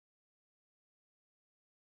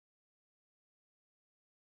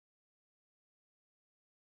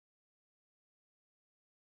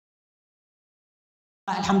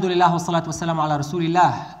Alhamdulillah wa salatu wa salam ala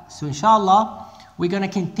Rasulillah. So inshallah, we're going to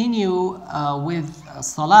continue with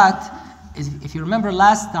Salat. If you remember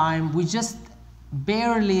last time, we just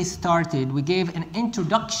barely started. We gave an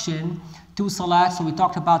introduction to Salat. So we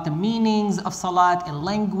talked about the meanings of Salat in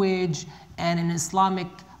language and in Islamic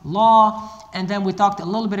law. And then we talked a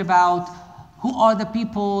little bit about who are the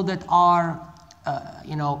people that are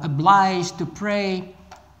obliged to pray.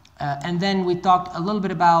 And then we talked a little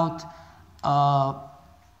bit about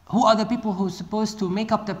who are the people who are supposed to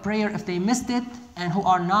make up the prayer if they missed it, and who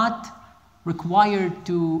are not required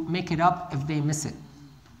to make it up if they miss it.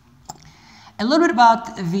 A little bit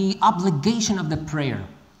about the obligation of the prayer.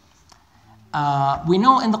 We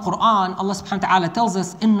know in the Quran, Allah subhanahu wa ta'ala tells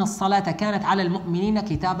us, إِنَّ الصَّلَاةَ كَانَتْ عَلَى الْمُؤْمِنِينَ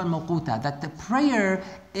كِتَابًا مَوْقُوتًا, that the prayer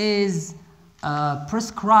is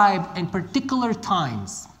prescribed in particular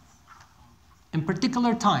times. In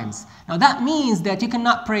particular times. Now that means that you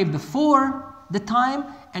cannot pray before the time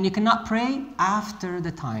and you cannot pray after the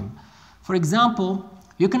time. For example,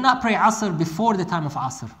 you cannot pray Asr before the time of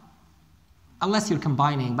Asr, unless you're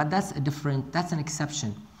combining, but that's an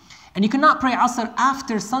exception. And you cannot pray Asr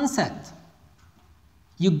after sunset.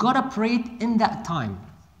 You gotta pray it in that time.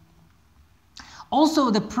 Also,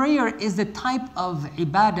 the prayer is the type of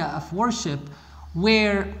ibadah, of worship,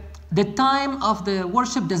 where the time of the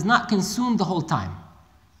worship does not consume the whole time.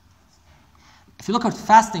 If you look at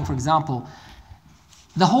fasting, for example,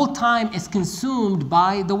 the whole time is consumed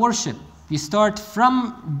by the worship. You start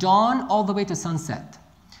from dawn all the way to sunset.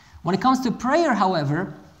 When it comes to prayer,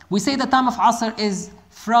 however, we say the time of Asr is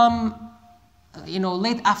from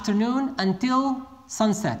late afternoon until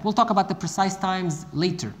sunset. We'll talk about the precise times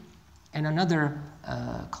later in another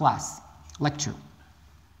lecture.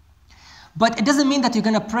 But it doesn't mean that you're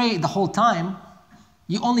going to pray the whole time.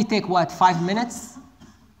 You only take, 5 minutes?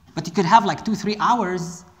 But you could have like 2-3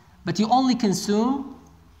 hours, but you only consume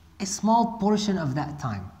a small portion of that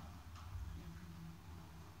time.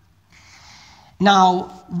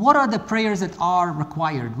 Now, what are the prayers that are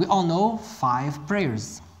required? We all know 5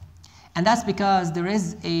 prayers. And that's because there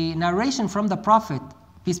is a narration from the Prophet,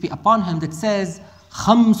 peace be upon him, that says,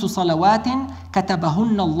 خَمْسُ صَلَوَاتٍ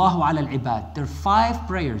كَتَبَهُنَّ اللَّهُ عَلَى الْعِبَادِ. There are 5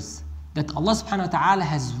 prayers that Allah subhanahu wa ta'ala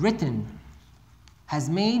has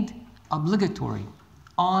made obligatory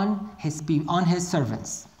on his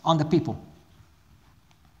servants, on the people.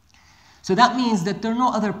 So that means that there are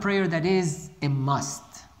no other prayer that is a must.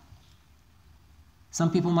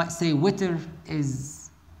 Some people might say witr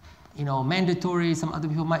is mandatory. Some other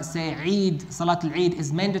people might say Eid, Salatul Eid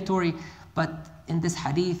is mandatory. But in this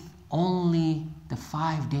hadith, only the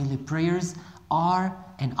 5 daily prayers are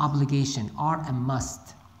an obligation, are a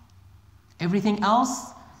must. Everything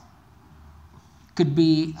else could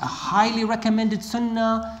be a highly recommended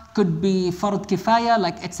sunnah, could be fard kifaya,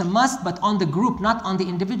 like it's a must, but on the group, not on the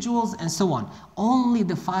individuals, and so on. Only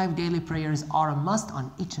the 5 daily prayers are a must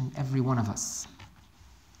on each and every one of us.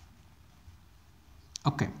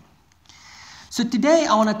 Okay. So today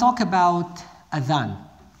I want to talk about Adhan.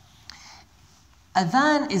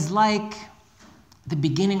 Adhan is like the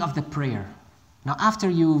beginning of the prayer. Now after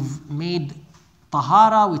you've made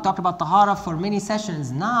Tahara, we talked about Tahara for many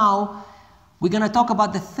sessions. Now we're going to talk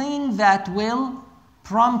about the thing that will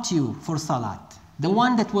prompt you for Salat, the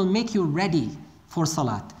one that will make you ready for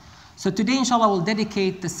Salat. So today, inshallah, we'll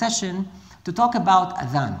dedicate the session to talk about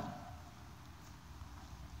Adhan.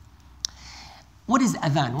 What is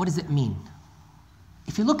Adhan? What does it mean?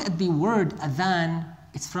 If you look at the word Adhan,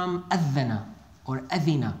 it's from Adhana or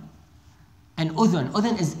Adhina. And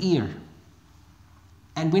Udhun is ear.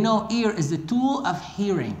 And we know ear is the tool of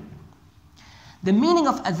hearing. The meaning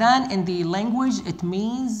of Adhan in the language, it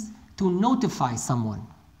means to notify someone.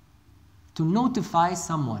 To notify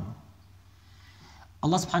someone.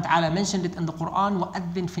 Allah subhanahu wa ta'ala mentioned it in the Quran,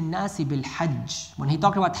 وَأَذِّن فِي النَّاسِ بِالْحَجِّ. When he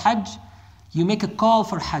talked about Hajj, you make a call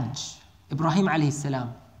for Hajj. Ibrahim alayhi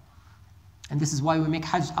salam. And this is why we make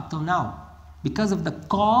Hajj up till now. Because of the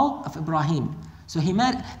call of Ibrahim. So he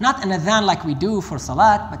made, not an Adhan like we do for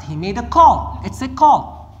Salat, but he made a call. It's a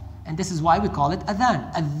call. And this is why we call it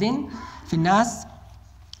Adhan. Adhin fi nas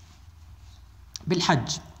bil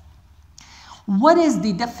Hajj. What is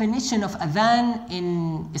the definition of Adhan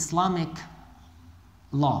in Islamic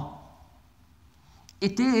law?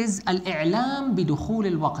 It is al-i'lam bidukhul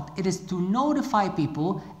al-waqt. It is to notify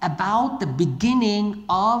people about the beginning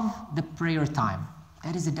of the prayer time.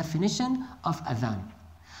 That is the definition of Adhan.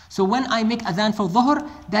 So when I make Adhan for Dhuhr,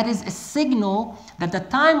 that is a signal that the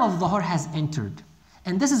time of Dhuhr has entered.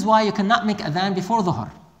 And this is why you cannot make Adhan before Dhuhr.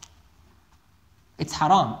 It's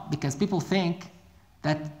haram because people think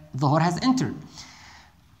that Dhuhr has entered.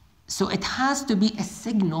 So it has to be a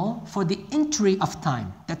signal for the entry of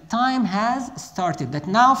time, that time has started, that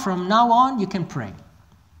now from now on you can pray.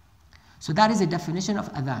 So that is a definition of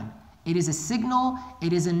adhan. It is a signal,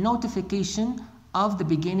 it is a notification of the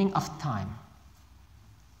beginning of time.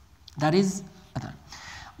 That is adhan.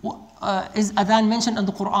 Is adhan mentioned in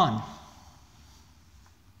the Quran?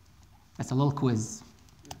 That's a little quiz.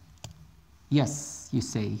 Yes, you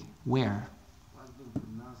say. Where?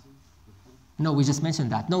 No, we just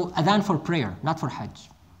mentioned that. No, adhan for prayer, not for hajj.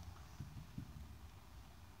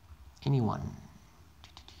 Anyone?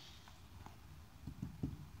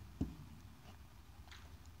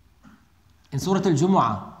 In Surah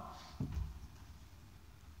Al-Jumu'ah,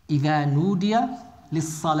 إِذَا نُودِيَ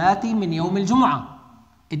لِلصَّلَاةِ مِنْ يَوْمِ الْجُمُعَةِ.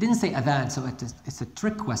 It didn't say adhan, so it's a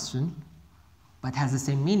trick question, but has the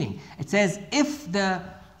same meaning. It says, if the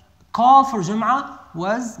call for Jum'ah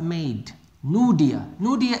was made, nudiya.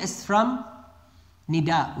 Nudiya is from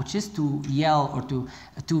nida, which is to yell or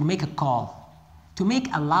to make a call, to make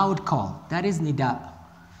a loud call. That is nida.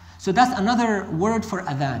 So that's another word for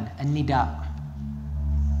adhan, and nida.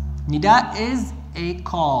 Nida is a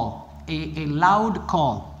call, a loud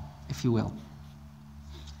call, if you will.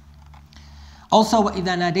 Also,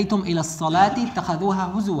 وَإِذَا نَادَيْتُمْ إِلَى الصَّلَاةِ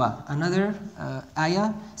اتَّخَذُوهَا هُزُوًا. Another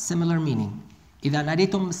ayah, similar meaning. إِذَا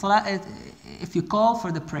نَادَيْتُمْ الصَّلَاةِ, if you call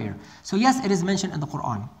for the prayer. So yes, it is mentioned in the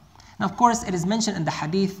Quran. Now of course, it is mentioned in the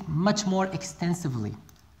hadith much more extensively.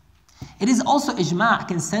 It is also ijma',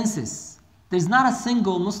 consensus. There's not a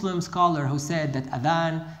single Muslim scholar who said that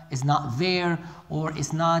adhan is not there or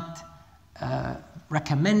is not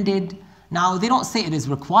recommended. Now they don't say it is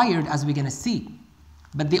required, as we're going to see.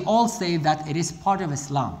 But they all say that it is part of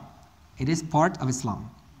Islam. It is part of Islam.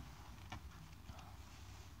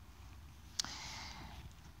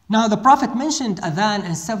 Now the Prophet mentioned adhan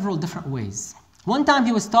in several different ways. One time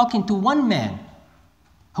he was talking to one man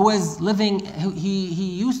who was living, he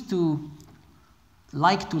used to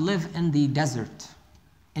like to live in the desert,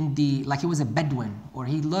 like he was a Bedouin, or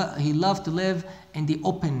he loved to live in the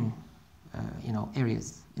open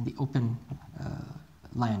areas, in the open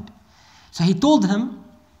land. So he told him,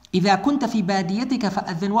 إِذَا كُنْتَ فِي بَادِيَتِكَ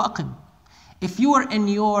فَأَذِّنْ وَأَقِمْ. If you are in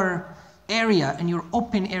your area, in your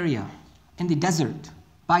open area, in the desert,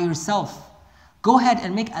 by yourself, go ahead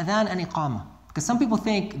and make adhan and iqamah. Because some people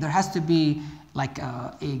think there has to be like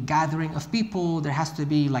a gathering of people, there has to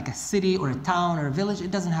be like a city or a town or a village.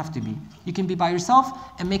 It doesn't have to be. You can be by yourself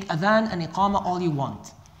and make adhan and iqamah all you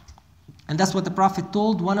want. And that's what the Prophet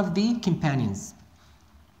told one of the companions.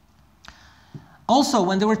 Also,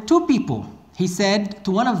 when there were two people, he said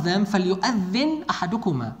to one of them, فَلْيُؤَذِّنْ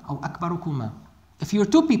أَحَدُكُمَا أَوْ أَكْبَرُكُمَا. If you're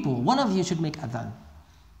two people, one of you should make adhan.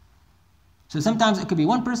 So sometimes it could be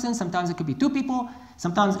one person, sometimes it could be two people,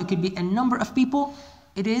 sometimes it could be a number of people.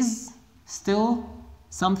 It is still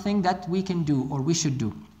something that we can do or we should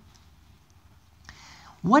do.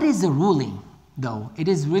 What is the ruling, though? It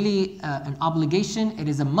is really an obligation, it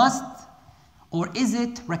is a must, or is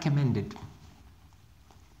it recommended?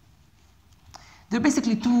 There are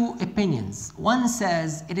basically two opinions. One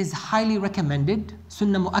says it is highly recommended,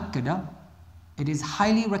 sunnah mu'akkada, it is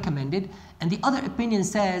highly recommended, and the other opinion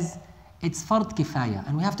says it's fard kifaya.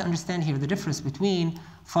 And we have to understand here the difference between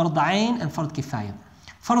fard ayn and fard kifaya.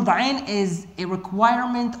 Fard ayn is a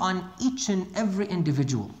requirement on each and every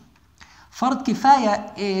individual. Fard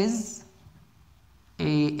kifaya is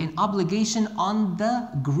an obligation on the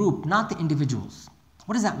group, not the individuals.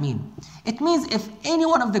 What does that mean? It means if any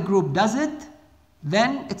one of the group does it,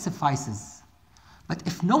 then it suffices. But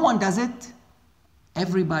if no one does it,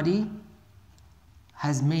 everybody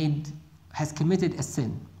has committed a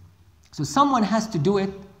sin. So someone has to do it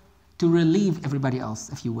to relieve everybody else,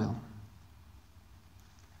 if you will.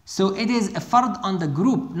 So it is a fard on the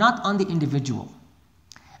group, not on the individual.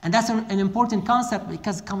 And that's an important concept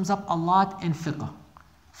because it comes up a lot in fiqh.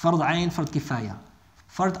 Fard ayn, fard kifaya.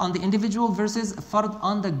 Fard on the individual versus fard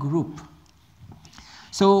on the group.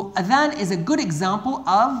 So adhan is a good example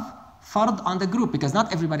of fard on the group because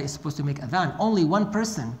not everybody is supposed to make adhan. Only one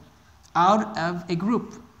person out of a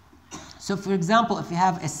group. So for example, if you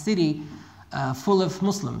have a city full of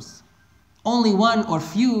Muslims, only one or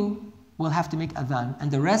few will have to make adhan,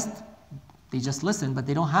 and the rest, they just listen, but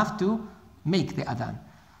they don't have to make the adhan.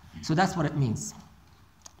 So that's what it means.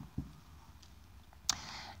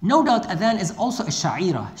 No doubt adhan is also a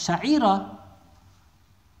sha'ira. Sha'ira,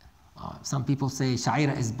 some people say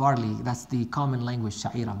sha'ira is barley, that's the common language,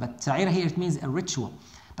 sha'ira. But sha'ira here, it means a ritual.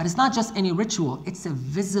 But it's not just any ritual, it's a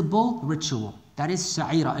visible ritual. That is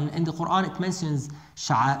sha'ira. And in the Quran it mentions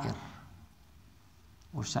sha'air.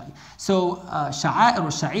 Or sha'ir. So sha'air or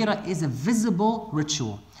sha'ira is a visible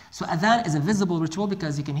ritual. So adhan is a visible ritual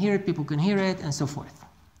because you can hear it, people can hear it, and so forth.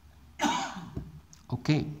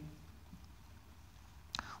 Okay.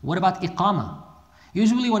 What about Iqama?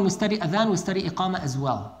 Usually when we study adhan, we study Iqama as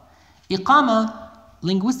well. Iqama,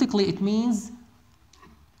 linguistically, it means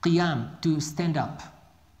qiyam, to stand up.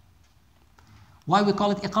 Why we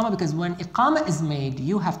call it Iqama? Because when Iqama is made,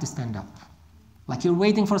 you have to stand up. Like you're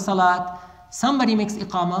waiting for Salat, somebody makes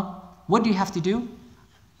Iqama, what do you have to do?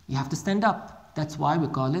 You have to stand up. That's why we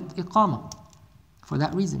call it Iqama, for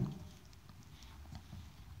that reason.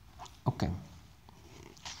 Okay.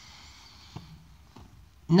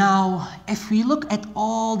 Now, if we look at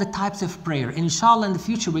all the types of prayer, inshallah in the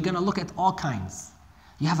future we're going to look at all kinds.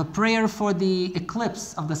 You have a prayer for the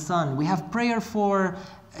eclipse of the sun. We have prayer for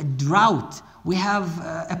a drought. We have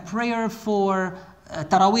a prayer for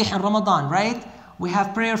Taraweeh in Ramadan, right? We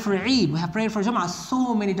have prayer for Eid. We have prayer for Jum'ah.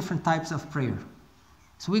 So many different types of prayer.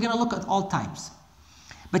 So we're going to look at all types.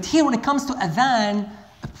 But here when it comes to adhan,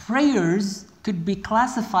 prayers could be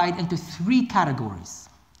classified into 3 categories.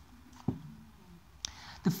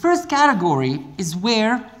 The first category is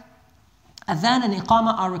where adhan and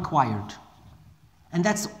iqama are required. And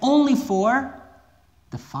that's only for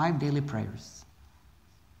the 5 daily prayers.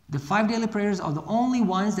 The 5 daily prayers are the only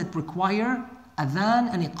ones that require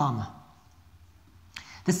adhan and iqama.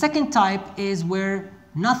 The second type is where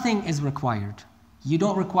nothing is required. You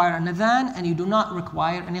don't require an adhan and you do not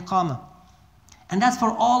require an iqama. And that's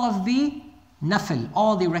for all of the nafil,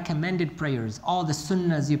 all the recommended prayers, all the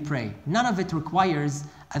sunnahs you pray. None of it requires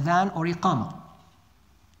adhan or iqama.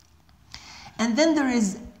 And then there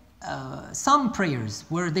is some prayers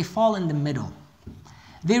where they fall in the middle.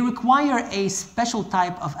 They require a special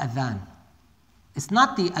type of adhan. It's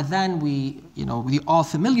not the adhan we all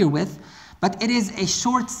familiar with, but it is a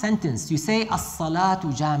short sentence. You say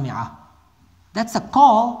as-salatu jami'ah. That's a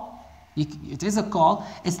call. It is a call.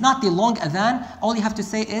 It's not the long adhan. All you have to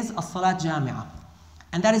say is as-salat jami'ah.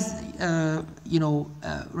 And that is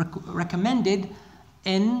recommended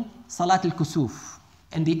in Salat al-Kusuf,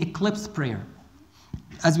 in the eclipse prayer,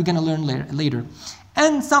 as we're going to learn later.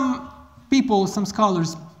 And some people, some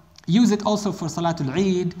scholars, use it also for Salatul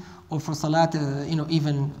Eid or for Salat,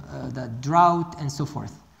 even the drought and so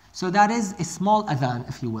forth. So that is a small adhan,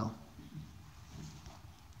 if you will.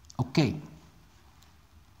 Okay.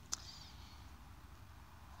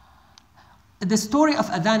 The story of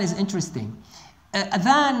adhan is interesting.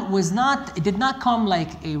 Adhan did not come like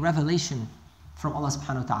a revelation from Allah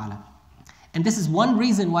subhanahu wa ta'ala. And this is one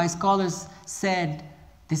reason why scholars said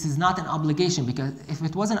this is not an obligation, because if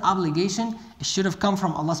it was an obligation, it should have come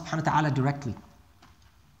from Allah subhanahu wa ta'ala directly.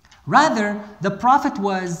 Rather, the Prophet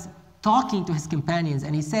was talking to his companions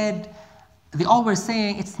and he said, they all were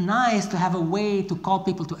saying, it's nice to have a way to call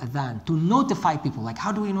people to adhan, to notify people. Like,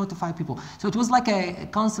 how do we notify people? So it was like a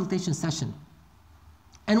consultation session.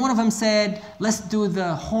 And one of them said, let's do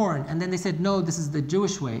the horn. And then they said, no, this is the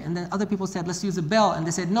Jewish way. And then other people said, let's use a bell. And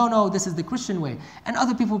they said, no, this is the Christian way. And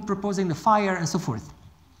other people proposing the fire and so forth.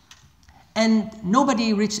 And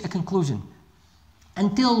nobody reached a conclusion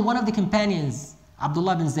until one of the companions,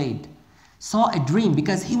 Abdullah bin Zayd, saw a dream,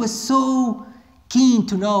 because he was so keen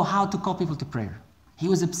to know how to call people to prayer. He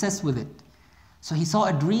was obsessed with it. So he saw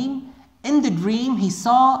a dream. In the dream, he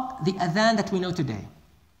saw the adhan that we know today.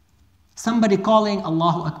 Somebody calling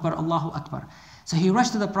Allahu Akbar, Allahu Akbar. So he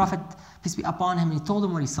rushed to the Prophet, peace be upon him, and he told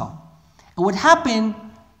him what he saw. And what happened,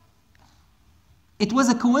 it was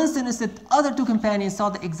a coincidence that other 2 companions saw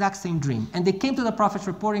the exact same dream. And they came to the Prophet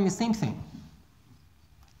reporting the same thing.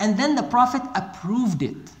 And then the Prophet approved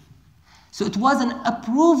it. So it was an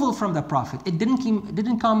approval from the Prophet. It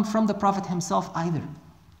didn't come from the Prophet himself either.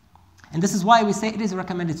 And this is why we say it is a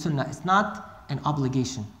recommended sunnah. It's not an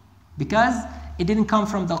obligation. Because it didn't come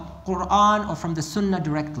from the Quran or from the sunnah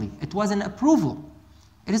directly. It was an approval.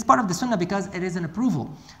 It is part of the sunnah because it is an approval.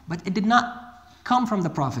 But it did not come from the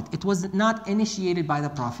Prophet. It was not initiated by the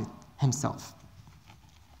Prophet himself.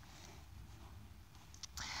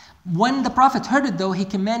 When the Prophet heard it though, he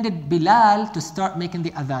commanded Bilal to start making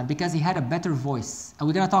the adhan because he had a better voice. And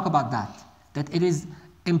we're going to talk about that. That it is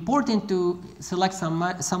important to select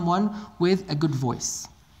someone with a good voice.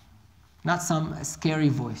 Not some scary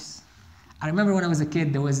voice. I remember when I was a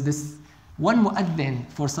kid, there was this one mu'adhin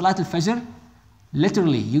for Salat al-Fajr.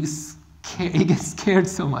 Literally, you get scared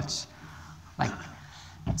so much. Like,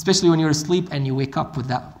 especially when you're asleep and you wake up with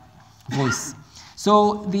that voice.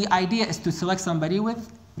 So the idea is to select somebody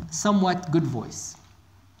with somewhat good voice.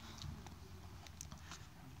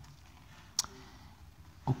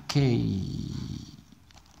 Okay,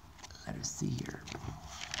 let us see here.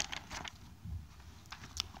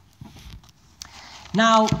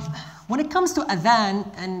 Now, When it comes to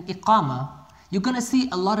Adhan and Iqama, you're going to see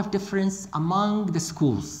a lot of difference among the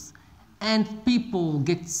schools. And people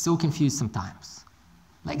get so confused sometimes.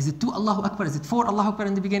 Like, is it 2 Allahu Akbar? Is it 4 Allahu Akbar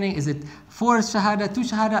in the beginning? Is it 4 Shahada, 2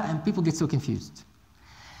 Shahada? And people get so confused.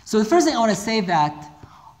 So the first thing I want to say that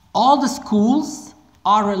all the schools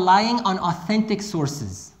are relying on authentic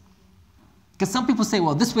sources. Because some people say,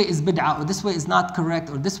 well, this way is bid'ah, or this way is not correct,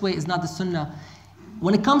 or this way is not the sunnah.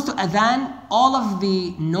 When it comes to Adhan, all of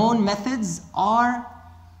the known methods are,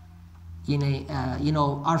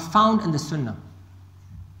 are found in the sunnah.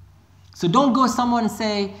 So don't go someone and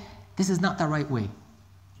say, this is not the right way.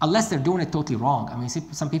 Unless they're doing it totally wrong. I mean,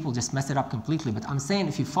 some people just mess it up completely. But I'm saying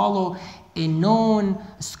if you follow a known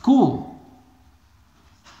school,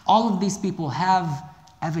 all of these people have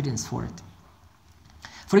evidence for it.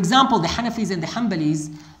 For example, the Hanafis and the Hanbalis,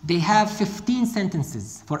 they have 15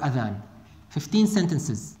 sentences for Adhan. 15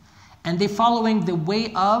 sentences. And they're following the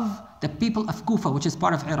way of the people of Kufa, which is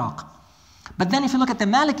part of Iraq. But then if you look at the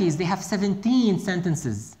Malikis, they have 17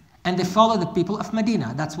 sentences. And they follow the people of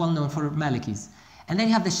Medina. That's well known for Malikis. And then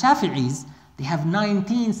you have the Shafi'is, they have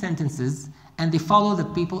 19 sentences, and they follow the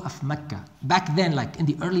people of Mecca. Back then, like in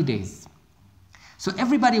the early days. So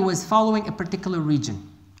everybody was following a particular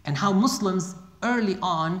region. And how Muslims early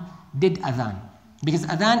on did Adhan. Because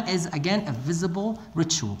Adhan is, again, a visible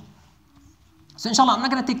ritual. So inshallah, I'm not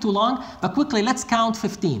going to take too long, but quickly, let's count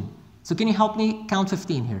 15. So can you help me count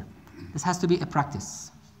 15 here? This has to be a practice.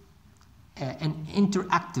 An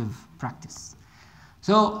interactive practice.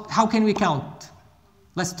 So how can we count?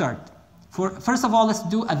 Let's start. First of all, let's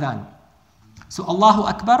do Adhan. So Allahu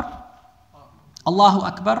Akbar, Allahu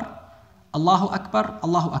Akbar, Allahu Akbar,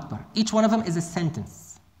 Allahu Akbar. Each one of them is a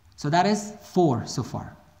sentence. So that is 4 so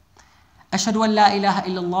far. Ashhadu an la ilaha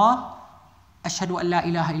illallah, Ashhadu an la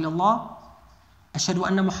ilaha illallah, Ashhadu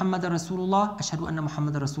anna Muhammadan Rasulullah, Ashhadu anna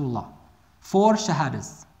Muhammadan Rasulullah. 4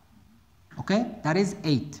 shahadas. Okay, that is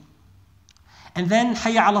 8. And then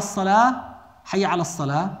Hayya ala salah, Hayya ala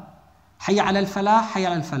salah, Hayya ala al-falah, Hayya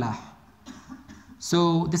ala al-falah.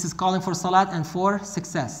 So this is calling for salat and for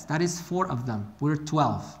success. That is 4 of them. We're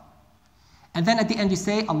 12. And then at the end you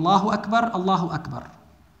say Allahu Akbar, Allahu Akbar.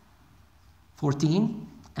 14.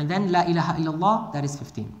 And then La ilaha illallah, that is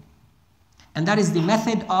 15. And that is the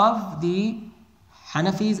method of the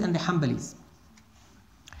Hanafis and the Hanbalis.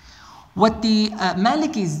 What the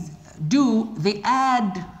Malikis do, they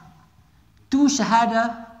add 2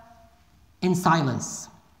 shahada in silence.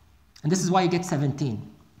 And this is why you get 17.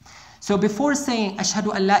 So before saying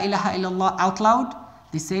Ashhadu an la ilaha illallah out loud,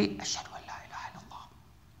 they say Ashhadu an la ilaha illallah.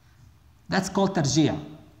 That's called tarjih.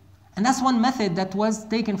 And that's one method that was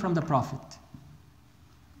taken from the Prophet.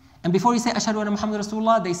 And before you say Ashhadu anna Muhammad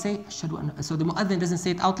Rasulullah, they say Ashhadu anna. So the mu'adhin doesn't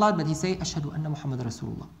say it out loud, but he say Ashhadu anna Muhammad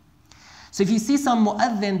Rasulullah. So if you see some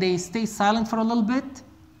mu'adhin, they stay silent for a little bit,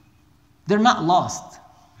 they're not lost.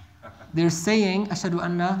 They're saying Ashhadu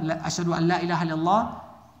an la ilaha illallah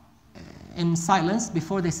in silence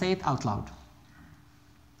before they say it out loud.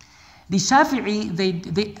 The Shafi'i,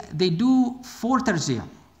 they do 4 tarjih.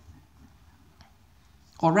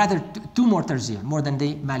 Or rather, 2 more tarjih, more than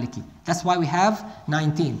the Maliki. That's why we have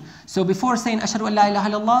 19. So before saying Ashhadu an la ilaha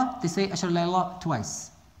illallah, they say Ashhadu an la ilaha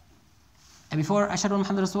twice. And before Ashhadu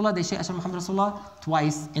Muhammad Rasulullah, they say Ashhadu Muhammad Rasulullah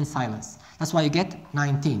twice in silence. That's why you get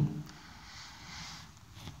 19.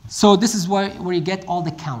 So this is where you get all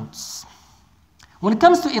the counts. When it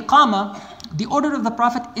comes to Iqama, the order of the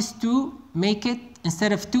Prophet is to make it,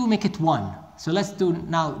 instead of 2, make it 1. So let's do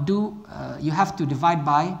now, you have to divide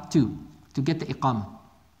by 2 to get the Iqama.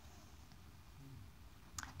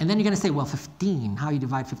 And then you're going to say, well, 15, how you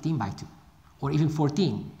divide 15 by 2? Or even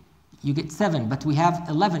 14. You get 7, but we have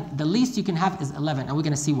 11. The least you can have is 11, and we're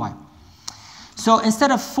going to see why. So instead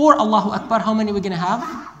of 4 Allahu Akbar, how many are we going to have?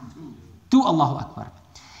 2 Allahu Akbar.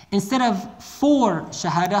 Instead of 4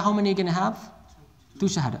 Shahada, how many are you going to have? 2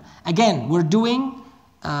 Shahada. Again, we're not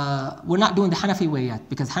doing the Hanafi way yet,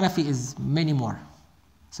 because Hanafi is many more.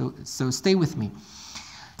 So stay with me.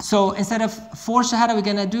 So instead of 4 Shahada, we're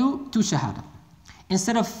going to do 2 Shahada.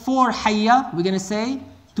 Instead of 4 Hayya, we're going to say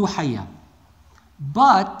 2 Hayya.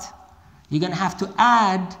 But you're going to have to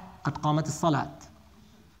add Qad Qamat as-Salat.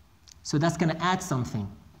 So that's going to add something.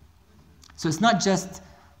 So it's not just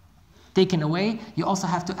taken away, you also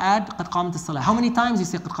have to add Qad Qamat as-Salah. How many times you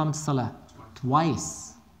say Qad Qamat as-Salah?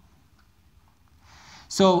 Twice.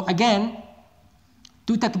 So again,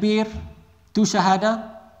 2 takbir, 2 shahada,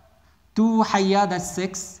 2 hayya, that's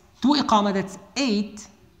 6, 2 iqama, that's 8,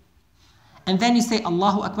 and then you say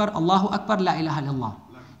Allahu Akbar, la ilaha illallah.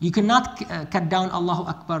 You cannot cut down Allahu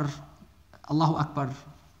Akbar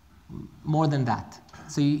more than that.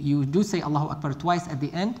 So you do say Allahu Akbar twice at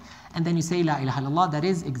the end, and then you say La ilaha illallah. That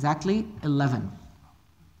is exactly 11.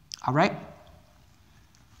 All right?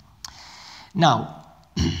 Now,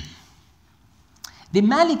 the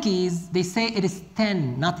Malikis, they say it is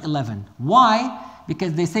 10, not 11. Why?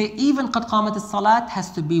 Because they say even qad qamat as-salat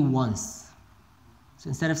has to be once. So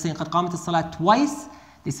instead of saying qad qamat as-salat twice,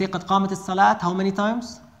 they say qad qamat as-salat how many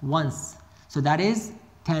times? Once. So that is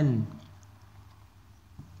 10.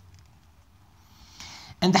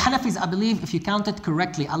 And the Hanafis, I believe, if you count it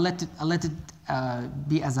correctly, I'll let it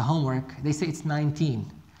be as a homework. They say it's 19.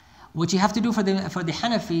 What you have to do for the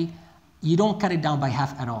Hanafi, you don't cut it down by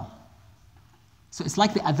half at all. So it's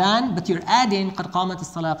like the adhan, but you're adding qad qamat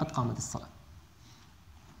as-salah, qad qamat as-salah.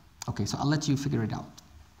 Okay, so I'll let you figure it out.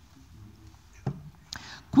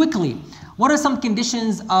 Quickly, what are some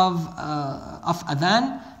conditions of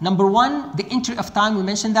adhan? Number one, the entry of time. We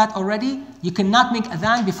mentioned that already. You cannot make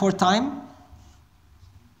adhan before time.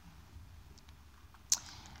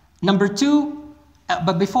 Number two,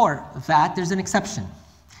 but before that, there's an exception.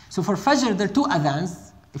 So for Fajr, there are two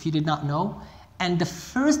adhans, if you did not know. And the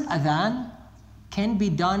first adhan can be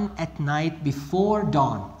done at night before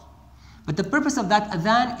dawn. But the purpose of that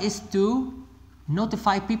adhan is to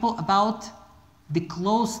notify people about the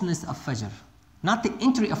closeness of Fajr. Not the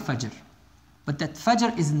entry of Fajr, but that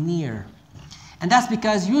Fajr is near. And that's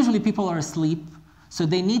because usually people are asleep, so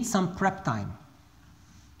they need some prep time.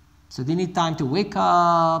 So they need time to wake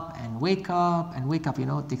up and wake up and wake up. You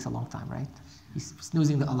know, it takes a long time, right? He's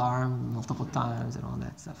snoozing the alarm multiple times and all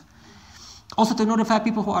that stuff. Also to notify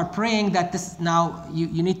people who are praying that this now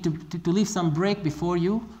you need to leave some break before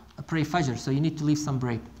you pray Fajr. So you need to leave some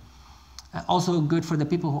break. Also good for the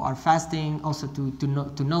people who are fasting, also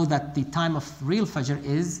to know that the time of real Fajr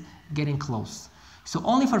is getting close. So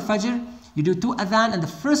only for Fajr, you do two adhan, and the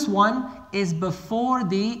first one is before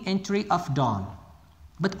the entry of dawn.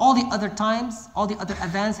 But all the other times, all the other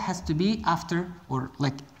adhans has to be after, or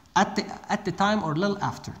like at the time or a little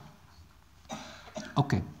after.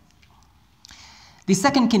 Okay. The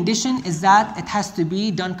second condition is that it has to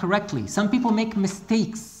be done correctly. Some people make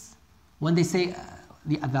mistakes when they say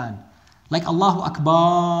the adhan. Like Allahu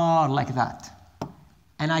Akbar, like that.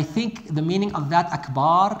 And I think the meaning of that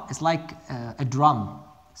Akbar is like a drum.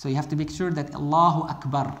 So you have to make sure that Allahu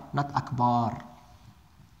Akbar, not Akbar.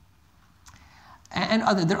 And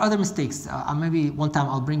there are other mistakes. Maybe one time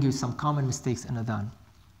I'll bring you some common mistakes in adhan.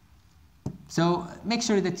 So make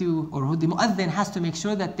sure that the mu'adhin has to make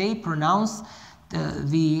sure that they pronounce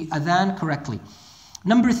the adhan correctly.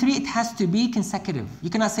 Number three, it has to be consecutive. You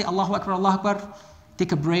cannot say Allahu Akbar,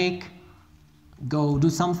 take a break, go do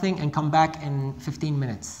something and come back in 15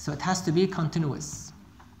 minutes. So it has to be continuous.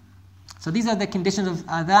 So these are the conditions of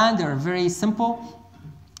adhan. They are very simple.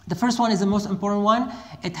 The first one is the most important one.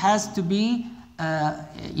 It has to be,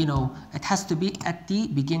 it has to be at the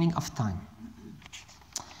beginning of time.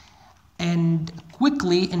 And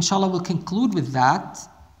quickly, inshallah, we'll conclude with that.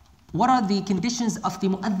 What are the conditions of the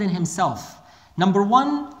mu'adhin himself? Number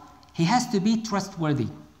one, he has to be trustworthy.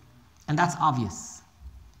 And that's obvious.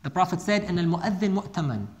 The Prophet said, "An al-mu'adhin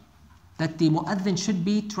mu'taman," that the mu'adhin should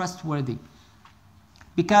be trustworthy.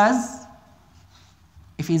 Because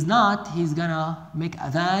if he's not, he's gonna make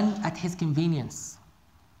adhan at his convenience.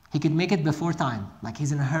 He could make it before time, like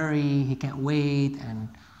he's in a hurry, he can't wait, and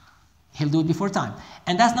he'll do it before time.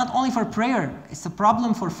 And that's not only for prayer, it's a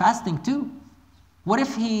problem for fasting too. What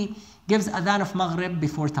if he gives adhan of Maghrib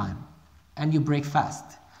before time and you break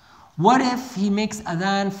fast? What if he makes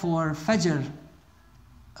adhan for Fajr,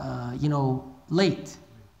 late,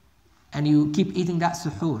 and you keep eating that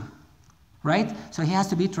suhoor, right? So he has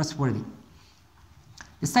to be trustworthy.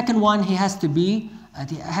 The second one, he has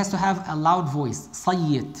to have a loud voice,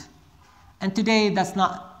 sayyid. And today that's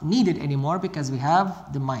not needed anymore because we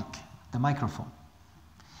have the microphone.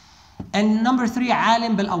 And number three,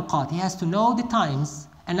 alim bil awqat. He has to know the times.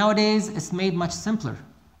 And nowadays it's made much simpler.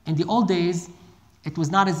 In the old days, it was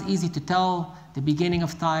not as easy to tell the beginning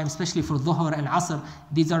of time, especially for dhuhr and asr.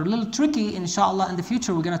 These are a little tricky. Inshallah, in the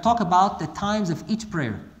future we're going to talk about the times of each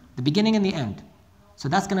prayer, the beginning and the end. So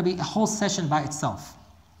that's going to be a whole session by itself.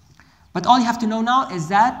 But all you have to know now is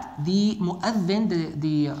that the mu'adhin,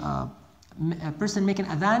 the person making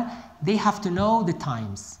adhan, they have to know the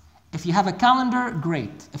times. If you have a calendar,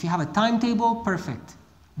 great. If you have a timetable, perfect.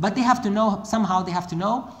 But they have to know, somehow they have to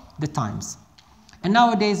know the times. And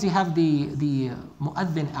nowadays you have the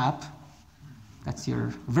mu'adhin app. That's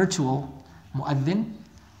your virtual mu'adhin,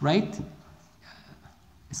 right?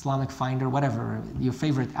 Islamic Finder, whatever, your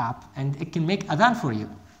favorite app. And it can make adhan for you.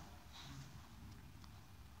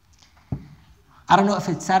 I don't know if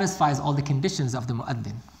it satisfies all the conditions of the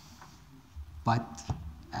mu'adhin, but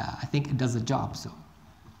I think it does the job. So.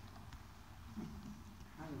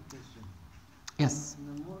 I have a question. Yes.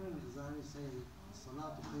 In the morning, Azhan say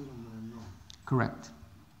Salah khayrun min an-nawm. Correct.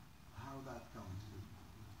 How that comes?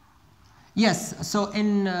 Yes. So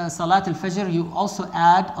in Salat al-Fajr, you also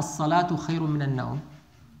add as-salatu khayrun min an-nawm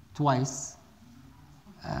twice.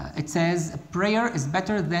 It says prayer is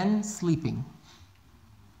better than sleeping.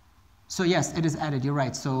 So yes, it is added. You're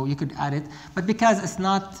right. So you could add it, but because it's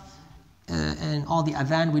not in all the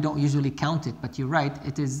adhan, we don't usually count it. But you're right.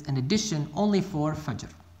 It is an addition only for Fajr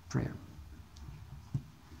prayer.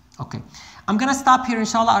 Okay, I'm gonna stop here.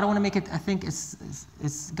 Inshallah, I don't want to make it. I think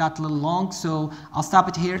it's got a little long, so I'll stop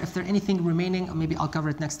it here. If there's anything remaining, maybe I'll cover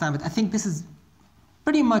it next time. But I think this is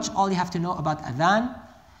pretty much all you have to know about adhan.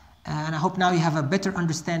 And I hope now you have a better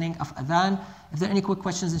understanding of adhan. If there are any quick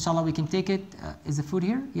questions, inshallah, we can take it. Is the food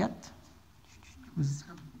here yet?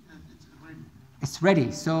 It's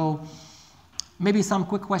ready. So maybe some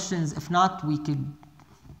quick questions. If not, we could.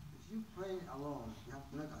 If you pray alone, you have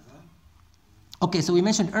to make Adhan? Okay, so we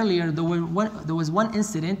mentioned earlier there was one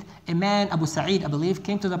incident. A man, Abu Sa'id, I believe,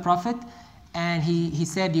 came to the Prophet, and he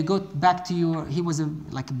said, you go back to your, he was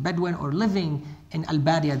like a Bedouin or living in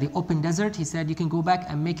Al-Badiya, the open desert. He said, you can go back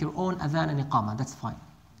and make your own adhan and iqamah. That's fine.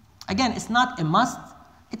 Again, it's not a must.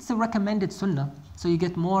 It's a recommended sunnah. So you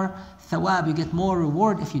get more thawab, you get more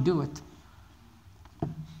reward if you do it.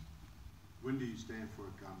 When do you stand for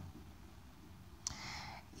Iqamah?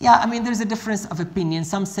 Yeah, I mean, there's a difference of opinion.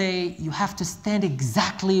 Some say you have to stand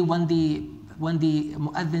exactly when the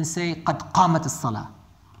mu'adhin say, قَدْ قَامَتِ الصَّلَاةِ.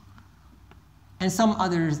 And some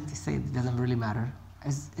others, they say it doesn't really matter.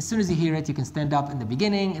 As soon as you hear it, you can stand up in the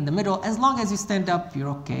beginning, in the middle. As long as you stand up, you're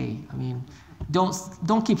okay. I mean,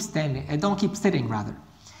 don't keep standing. Don't keep sitting, rather.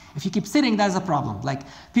 If you keep sitting, that's a problem. Like,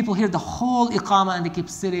 people hear the whole Iqamah and they keep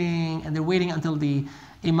sitting and they're waiting until the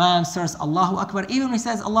Imam starts Allahu Akbar. Even when he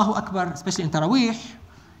says Allahu Akbar, especially in Taraweeh,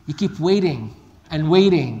 you keep waiting and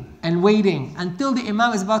waiting and waiting until the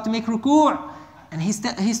Imam is about to make ruku'. And he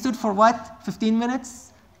stood for what? 15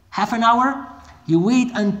 minutes? Half an hour? You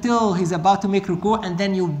wait until he's about to make ruku' and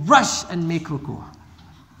then you rush and make ruku'.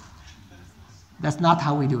 That's not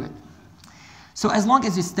how we do it. So as long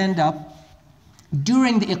as you stand up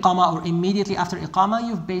during the Iqamah or immediately after Iqamah,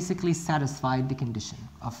 you've basically satisfied the condition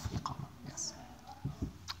of Iqamah. Yes.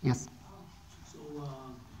 Yes. So,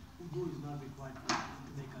 wudu is not required to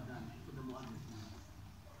make adhan for the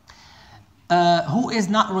mu'adhin? Who is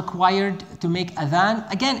not required to make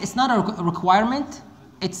adhan? Again, it's not a requirement.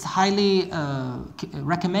 It's highly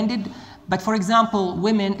recommended. But for example,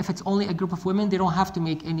 women, if it's only a group of women, they don't have to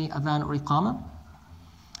make any adhan or iqamah.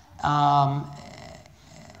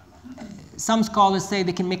 Some scholars say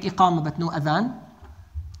they can make iqamah but no adhan.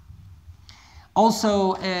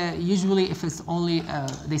 Also, usually if it's only,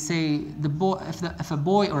 they say the boy, if a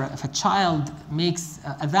boy or if a child makes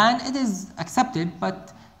adhan, it is accepted,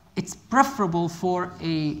 but it's preferable for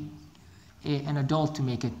an adult to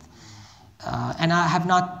make it. And I have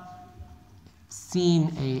not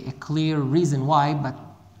seen a clear reason why, but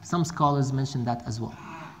some scholars mention that as well.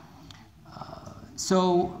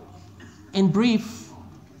 So, in brief,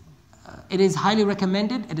 it is highly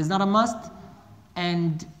recommended. It is not a must,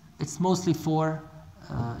 and it's mostly for,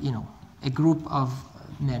 a group of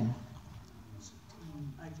men.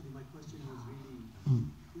 Actually, my question was really,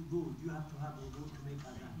 wudu, do you have to have wudu to make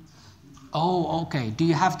adhan? Oh, okay. Do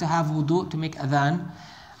you have to have wudu to make adhan?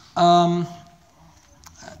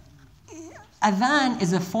 Adhan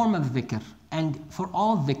is a form of dhikr, and for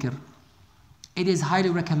all dhikr, it is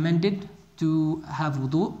highly recommended to have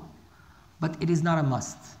wudu, but it is not a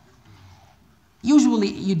must. Usually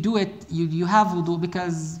you do it, you have wudu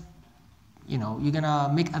because, you're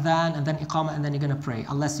gonna make adhan and then iqamah and then you're gonna pray.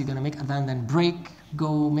 Unless you're gonna make adhan, then break,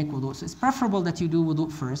 go make wudu. So it's preferable that you do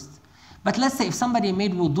wudu first. But let's say if somebody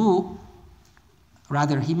made wudu,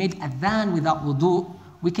 rather he made adhan without wudu,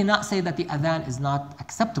 we cannot say that the adhan is not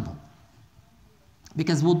acceptable.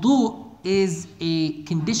 Because wudu is a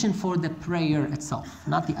condition for the prayer itself,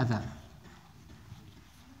 not the adhan.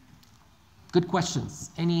 Good questions.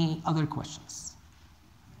 Any other questions?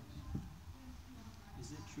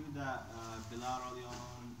 Is it true that Bilal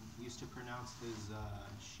used to pronounce his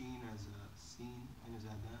sheen as a seen in his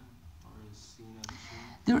adhan, or his seen as a sheen?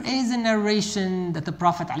 There is a narration that the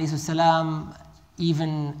Prophet ﷺ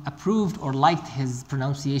even approved or liked his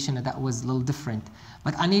pronunciation, and that was a little different.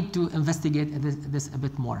 But I need to investigate this a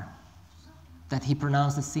bit more. That he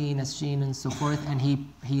pronounced the seen as sheen and so forth, and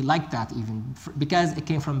he liked that even, because it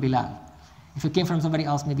came from Bilal. If it came from somebody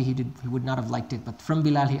else, maybe he would not have liked it, but from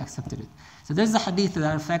Bilal he accepted it. So there's a hadith to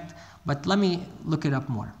that effect, but let me look it up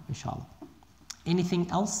more, inshallah. Anything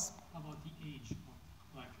else? How about the age?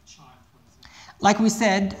 Like Like we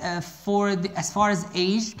said, as far as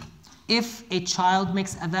age, if a child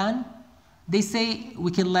makes adhan, they say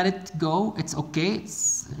we can let it go, it's okay,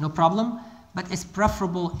 it's no problem, but it's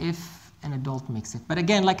preferable if an adult makes it. But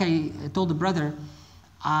again, like I told the brother,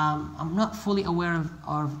 I'm not fully aware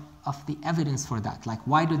of the evidence for that. Like,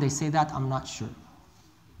 why do they say that? I'm not sure.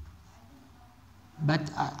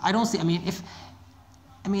 But I don't see,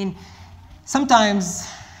 sometimes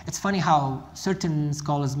it's funny how certain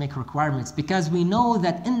scholars make requirements, because we know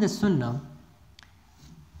that in the Sunnah,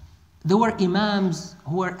 there were imams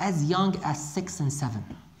who were as young as 6 and 7,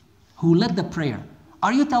 who led the prayer.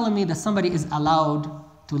 Are you telling me that somebody is allowed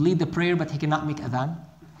to lead the prayer but he cannot make adhan?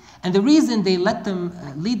 And the reason they let them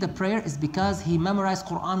lead the prayer is because he memorized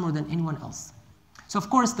Quran more than anyone else. So of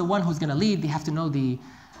course the one who's going to lead, they have to know the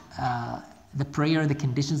prayer, the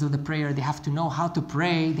conditions of the prayer, they have to know how to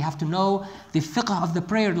pray, they have to know the fiqh of the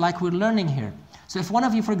prayer like we're learning here. So if one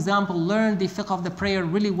of you, for example, learned the fiqh of the prayer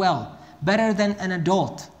really well, better than an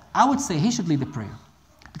adult, I would say he should lead the prayer.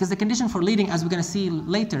 Because the condition for leading, as we're going to see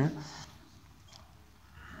later,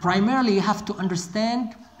 primarily you have to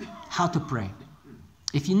understand how to pray.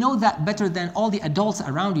 If you know that better than all the adults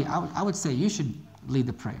around you, I would say you should lead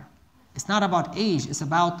the prayer. It's not about age, it's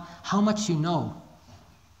about how much you know.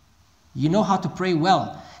 You know how to pray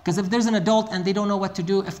well. Because if there's an adult and they don't know what to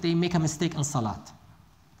do if they make a mistake in salat,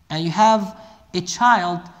 and you have a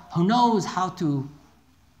child who knows how to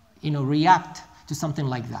react to something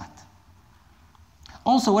like that.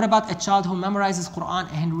 Also, what about a child who memorizes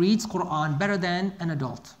Quran and reads Quran better than an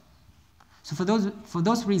adult? So for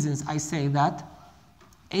those reasons, I say that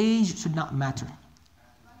age should not matter.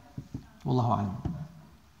 Wallahu alam.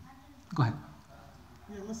 Go ahead.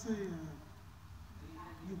 Yeah, let's say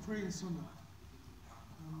you pray in Sunnah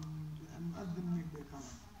and Adhan make the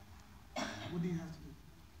Iqamah. What do you have to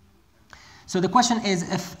do? So the question is,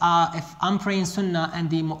 if I'm praying Sunnah and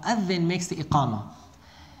the Mu'adhin makes the Iqamah,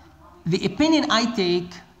 the opinion I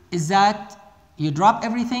take is that you drop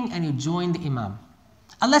everything and you join the Imam.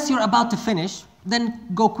 Unless you're about to finish, then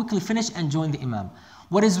go quickly finish and join the Imam.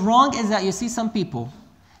 What is wrong is that you see some people,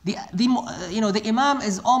 the Imam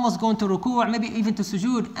is almost going to ruku', maybe even to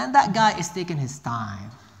sujood, and that guy is taking his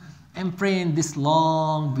time and praying this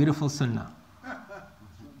long, beautiful Sunnah.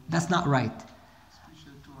 That's not right.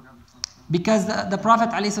 Because the Prophet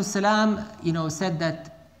ﷺ, said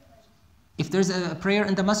that if there's a prayer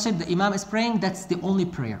in the masjid, the Imam is praying, that's the only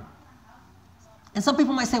prayer. And some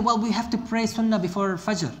people might say, well, we have to pray Sunnah before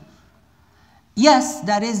Fajr. Yes,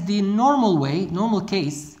 that is the normal way, normal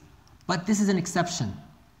case, but this is an exception.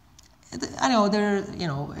 I know there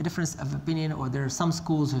a difference of opinion, or there are some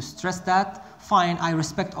schools who stress that. Fine, I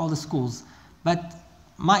respect all the schools. But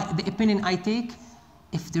the opinion I take,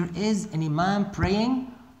 if there is an Imam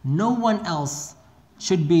praying, no one else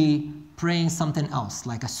should be praying something else,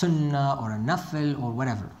 like a Sunnah or a Nafil or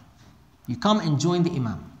whatever. You come and join the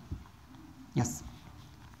Imam. Yes?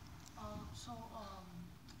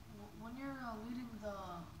 When you're leading the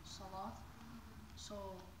Salah,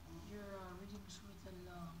 so you're reading Surah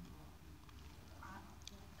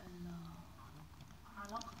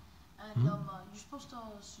Al-Alaq, and you're supposed to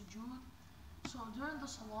sujood. So during the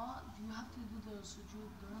Salah, do you have to do the sujood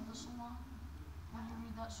during the Salah when you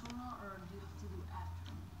read that surah, or do you have to do it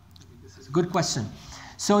after? It's a good question.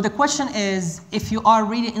 So the question is, if you are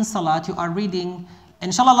reading in Salat, you are reading, and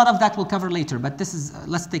inshallah a lot of that we'll cover later, but this is,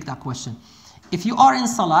 let's take that question. If you are in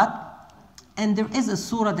Salat, and there is a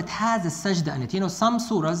surah that has a sajda in it, some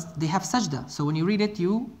surahs, they have sajda. So when you read it,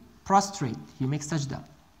 you prostrate, you make sajda.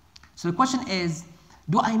 So the question is,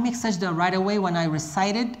 do I make sajda right away when I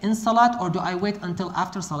recite it in Salat, or do I wait until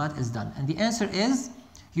after Salat is done? And the answer is,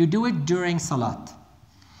 you do it during Salat.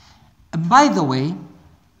 By the way,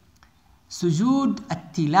 sujood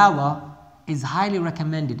at-tilawa is highly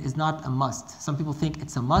recommended, is not a must. Some people think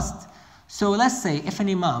it's a must. So let's say if an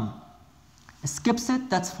imam skips it,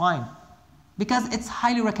 that's fine. Because it's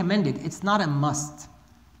highly recommended, it's not a must.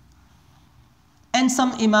 And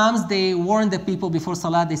some imams, they warn the people before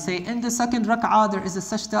salah, they say, in the second rak'ah there is a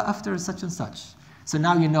sajda after such and such. So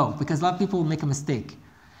now you know, because a lot of people make a mistake.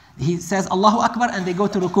 He says Allahu Akbar and they go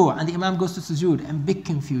to ruku', and the imam goes to sujood, and big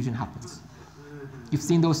confusion happens. You've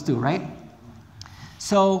seen those too, right?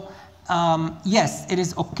 So, yes, it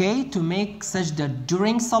is okay to make sajda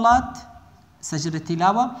during salat, sajda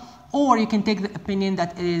tilawa, or you can take the opinion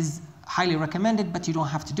that it is highly recommended, but you don't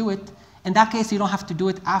have to do it. In that case, you don't have to do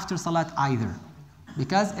it after salat either,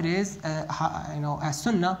 because it is, a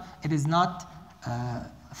sunnah, it is not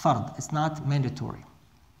fard, it's not mandatory.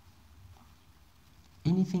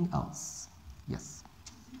 Anything else? Yes.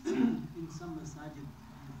 In some masajid,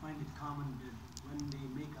 you find it common that when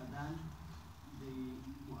they make adhan,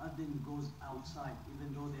 muaddin goes outside,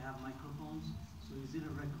 even though they have microphones. So is it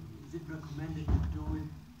recommended to do it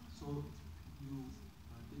so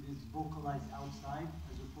it is vocalized outside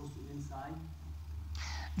as opposed to inside?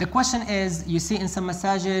 The question is, you see in some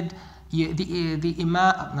masajid, the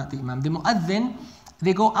imam, not the imam, the muaddin,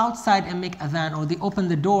 they go outside and make adhan, or they open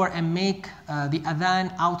the door and make the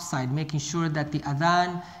adhan outside, making sure that the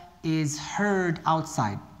adhan is heard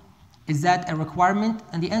outside. Is that a requirement?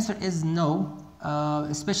 And the answer is no,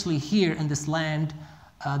 especially here in this land.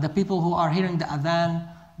 The people who are hearing the adhan,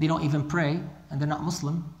 they don't even pray, and they're not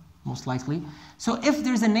Muslim, most likely. So if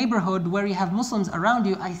there's a neighborhood where you have Muslims around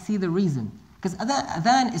you, I see the reason. Because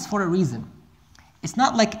adhan is for a reason. It's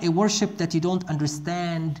not like a worship that you don't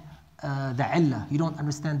understand the illah, you don't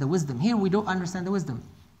understand the wisdom. Here we don't understand the wisdom.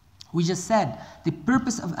 We just said the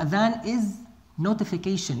purpose of adhan is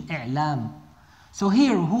notification, i'lam. So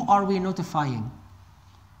here, who are we notifying?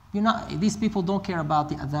 These people don't care about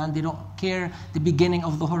the adhan, they don't care the beginning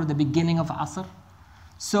of dhuhr, the beginning of asr.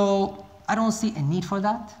 So I don't see a need for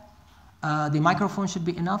that. The microphone should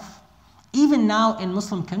be enough. Even now in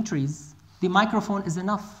Muslim countries, the microphone is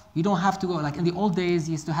enough. You don't have to go, like in the old days,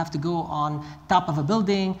 you used to have to go on top of a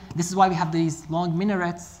building. This is why we have these long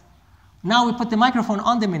minarets. Now we put the microphone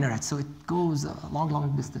on the minaret, so it goes a long,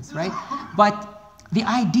 long distance, right? But the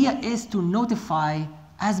idea is to notify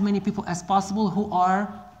as many people as possible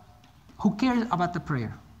who care about the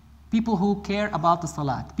prayer, people who care about the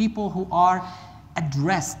salat, people who are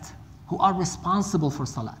addressed, who are responsible for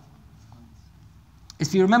salat.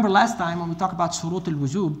 If you remember last time when we talked about shurut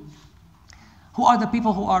al-wujub, who are the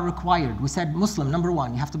people who are required? We said Muslim, number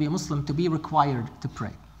one, you have to be a Muslim to be required to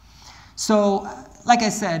pray. So, like I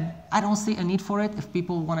said, I don't see a need for it. If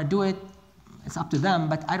people want to do it, it's up to them,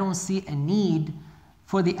 but I don't see a need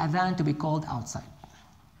for the adhan to be called outside.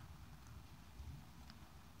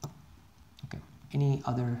 Okay, any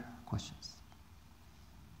other questions?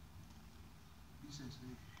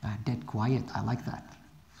 Dead quiet, I like that.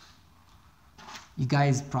 You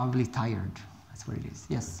guys probably tired, that's what it is.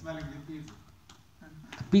 Yes?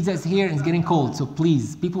 Pizza is here and it's getting cold, so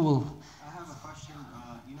please, people will... I have a question.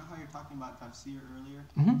 You know how you're talking about tafsir earlier?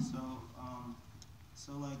 Mm-hmm.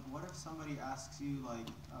 So like, what if somebody asks you like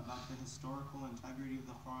about the historical integrity of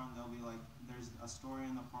the Quran? They'll be like, there's a story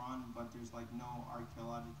in the Quran, but there's like no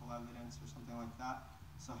archaeological evidence or something like that.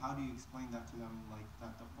 So how do you explain that to them, like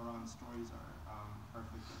that the Quran stories are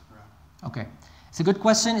perfect or correct? Okay, it's a good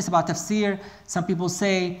question. It's about tafsir. Some people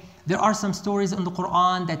say there are some stories in the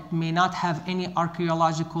Quran that may not have any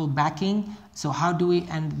archaeological backing. So how do we,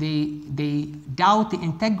 and they doubt the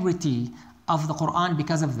integrity of the Quran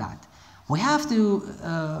because of that. We have to,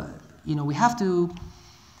 we have to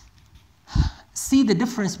see the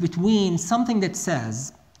difference between something that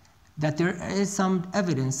says that there is some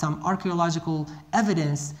evidence, some archaeological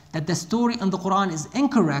evidence that the story in the Quran is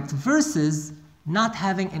incorrect versus not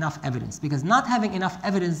having enough evidence. Because not having enough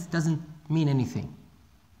evidence doesn't mean anything.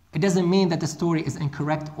 It doesn't mean that the story is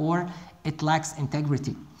incorrect or it lacks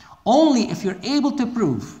integrity. Only if you're able to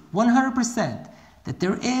prove 100% that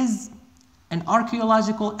there is an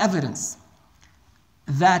archaeological evidence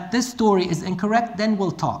that this story is incorrect, then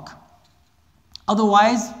we'll talk.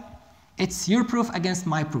 Otherwise, it's your proof against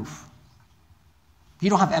my proof. You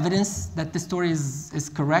don't have evidence that this story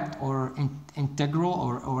is correct or integral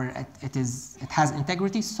or it has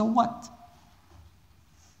integrity, so what?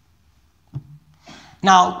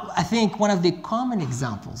 Now, I think one of the common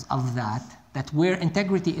examples of that where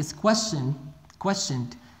integrity is questioned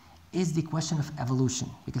is the question of evolution,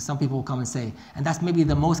 because some people will come and say, and that's maybe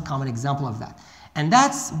the most common example of that. And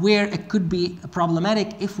that's where it could be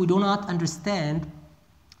problematic if we do not understand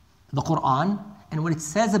the Quran and what it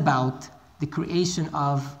says about the creation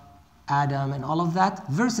of Adam and all of that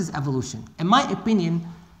versus evolution. In my opinion,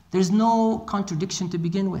 there's no contradiction to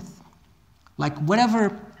begin with. Like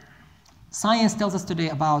whatever science tells us today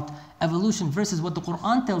about evolution versus what the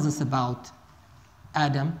Quran tells us about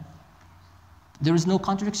Adam, there is no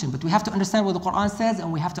contradiction. But we have to understand what the Quran says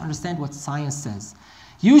and we have to understand what science says.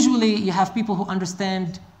 Usually you have people who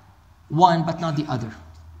understand one but not the other.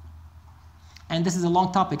 And this is a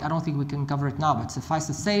long topic, I don't think we can cover it now, but suffice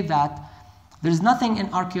to say that there's nothing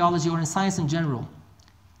in archaeology or in science in general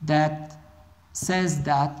that says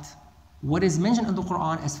that what is mentioned in the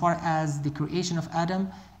Quran as far as the creation of Adam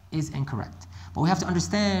is incorrect. But we have to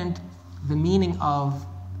understand the meaning of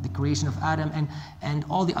the creation of Adam and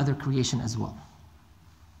all the other creation as well.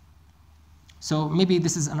 So maybe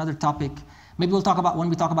this is another topic. Maybe we'll talk about, when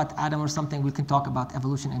we talk about Adam or something, we can talk about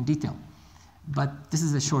evolution in detail. But this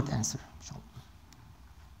is a short answer.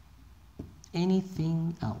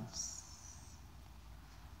 Anything else?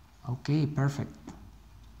 Okay, perfect.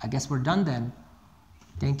 I guess we're done then.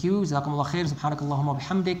 Thank you. جزاكم الله خير. سبحانك اللهم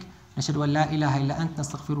وبحمدك نشهد أن لا إله إلا أنت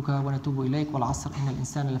نستغفرك ونتوب إليك. والعصر إن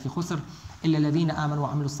الإنسان لفي خسر إلا الذين آمنوا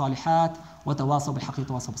وعملوا الصالحات وتواصوا بالحق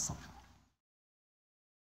وتواصوا بالصبر.